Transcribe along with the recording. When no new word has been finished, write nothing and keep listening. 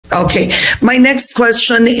Okay. My next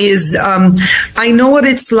question is, I know what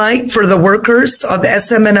it's like for the workers of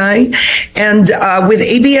SMNI, and with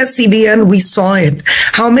ABS-CBN, we saw it.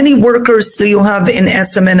 How many workers do you have in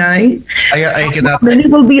SMNI? I cannot. How many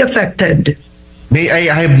will be affected?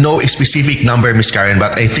 I have no specific number, Ms. Karen,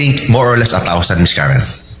 but I think more or less 1,000, Ms. Karen.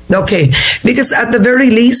 Okay, because at the very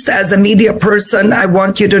least, as a media person, I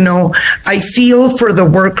want you to know, I feel for the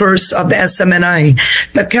workers of the SMNI,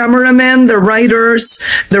 the cameramen, the writers,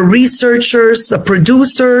 the researchers, the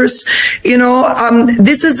producers. You know,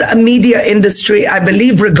 this is a media industry, I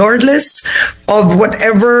believe, regardless of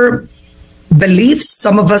whatever beliefs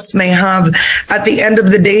some of us may have. At the end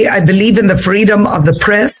of the day, I believe in the freedom of the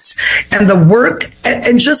press and the work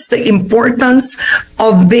and just the importance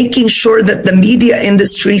of making sure that the media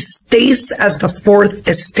industry stays as the fourth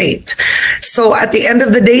estate. So at the end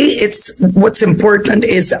of the day, what's important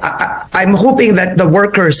is I'm hoping that the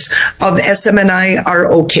workers of SMNI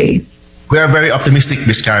are okay. We are very optimistic,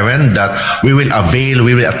 Ms. Karen, that we will avail,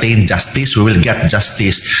 we will attain justice, we will get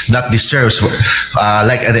justice that deserves,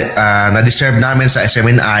 na-deserve namin sa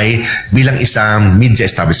SMNI bilang isang media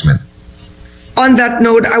establishment. On that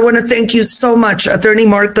note, I want to thank you so much, Attorney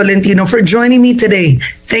Mark Tolentino, for joining me today.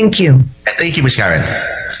 Thank you. Thank you, Ms. Karen.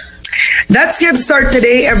 That's Get Start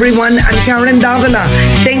today, everyone. I'm Karen Davila.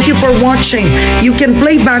 Thank you for watching. You can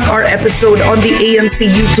play back our episode on the ANC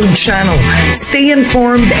YouTube channel. Stay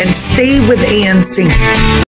informed and stay with ANC.